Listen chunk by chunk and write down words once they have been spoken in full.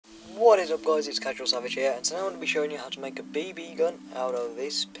What is up guys, it's CasualSavage here, and today I'm going to be showing you how to make a BB gun out of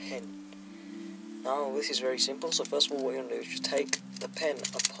this pen. Now this is very simple, so first of all what you're going to do is just take the pen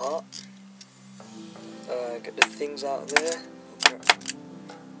apart, get the things out there.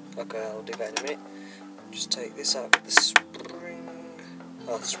 Okay, I'll do that in a minute. Just take this out, get the spring,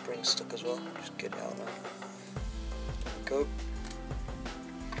 the spring's stuck as well, just get it out now. Go.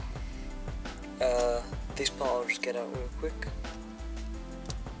 This part I'll just get out real quick.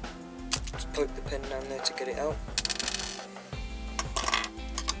 Just poke the pen down there to get it out.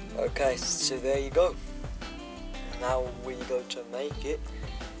 Okay, so there you go. Now we go to make it.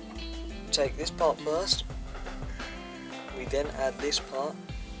 Take this part first. We then add this part.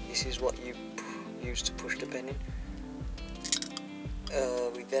 This is what you use to push the pen in.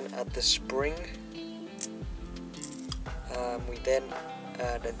 We then add the spring. We then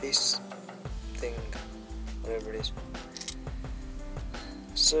add this thing, whatever it is.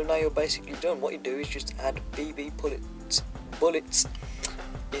 So now you're basically done. What you do is just add BB bullets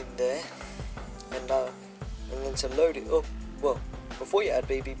in there, and then to load it up. Well, before you add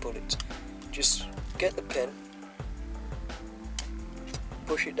BB bullets, just get the pen,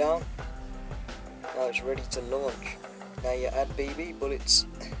 push it down. Now it's ready to launch. Now you add BB bullets,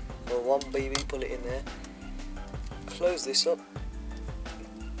 or one BB bullet in there. Close this up,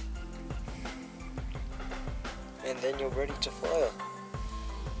 and then you're ready to fire.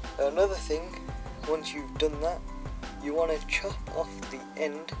 Another thing, once you've done that, you want to chop off the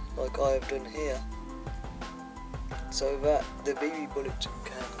end like I have done here, so that the BB bullet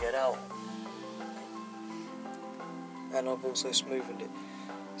can get out. And I've also smoothened it,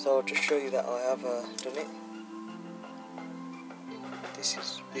 so I'll just show you that I have done it. This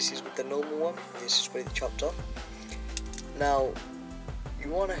is with the normal one, this is with it chopped off. Now you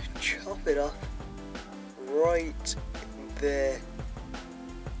want to chop it off right there,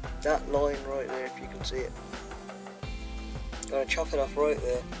 that line right there, if you can see it. You want to chop it off right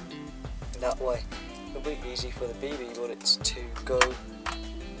there, that way. It'll be easy for the BB bullets to go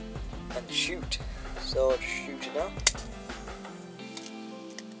and shoot. So I'll just shoot it now,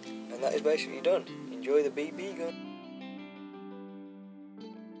 and that is basically done. Enjoy the BB gun.